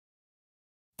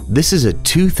This is a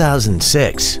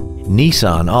 2006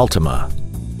 Nissan Altima.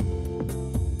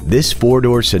 This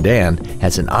four-door sedan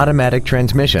has an automatic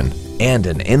transmission and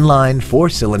an inline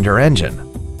four-cylinder engine.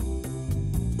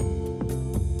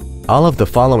 All of the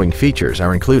following features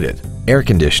are included: air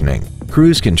conditioning,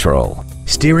 cruise control,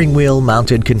 steering wheel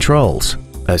mounted controls,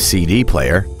 a CD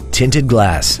player, tinted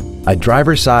glass, a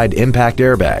driver's side impact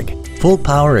airbag, full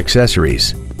power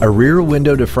accessories, a rear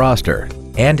window defroster,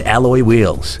 and alloy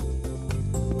wheels.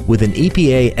 With an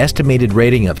EPA estimated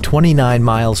rating of 29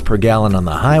 miles per gallon on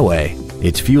the highway,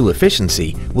 its fuel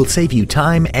efficiency will save you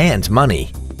time and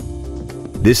money.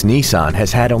 This Nissan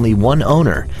has had only one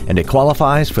owner and it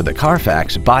qualifies for the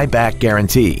Carfax buyback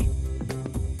guarantee.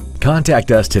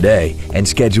 Contact us today and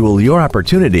schedule your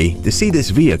opportunity to see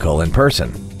this vehicle in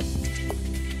person.